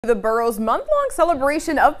The borough's month-long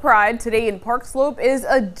celebration of Pride today in Park Slope is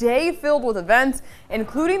a day filled with events,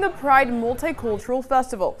 including the Pride Multicultural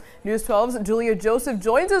Festival. News 12's Julia Joseph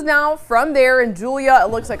joins us now from there. And Julia, it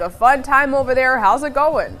looks like a fun time over there. How's it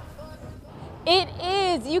going? It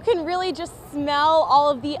is. You can really just smell all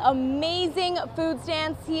of the amazing food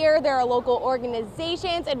stands here. There are local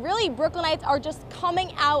organizations, and really Brooklynites are just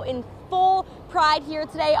coming out in full pride here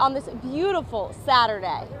today on this beautiful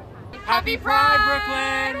Saturday. Happy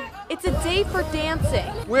Pride, Brooklyn! It's a day for dancing.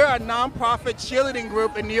 We're a nonprofit cheerleading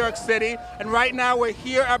group in New York City, and right now we're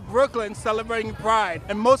here at Brooklyn celebrating Pride.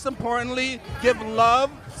 And most importantly, give love,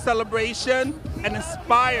 celebration, and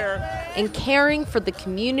inspire. And caring for the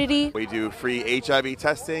community. We do free HIV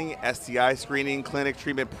testing, STI screening, clinic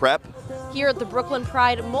treatment prep. Here at the Brooklyn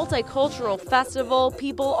Pride Multicultural Festival,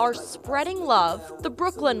 people are spreading love the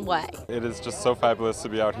Brooklyn way. It is just so fabulous to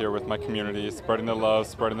be out here with my community, spreading the love,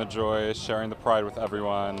 spreading the joy, sharing the pride with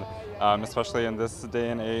everyone, especially in this day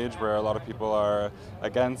and age where a lot of people are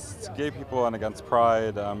against gay people and against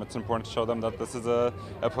pride. It's important to show them that this is a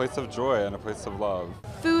place of joy and a place of love.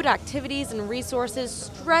 Food, activities, and resources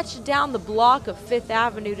stretch down the block of Fifth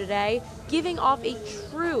Avenue today, giving off a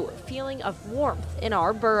true feeling of warmth in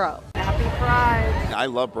our borough. Happy Pride! I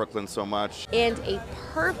love Brooklyn so much. And a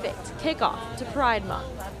perfect kickoff to Pride Month.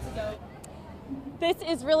 This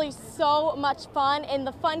is really so much fun, and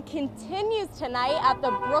the fun continues tonight at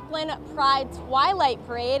the Brooklyn Pride Twilight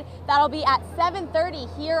Parade. That'll be at 7:30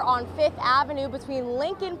 here on Fifth Avenue between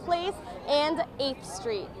Lincoln Place and 8th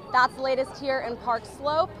Street. That's the latest here in Park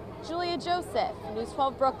Slope. Julia Joseph, News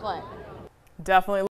 12 Brooklyn. Definitely.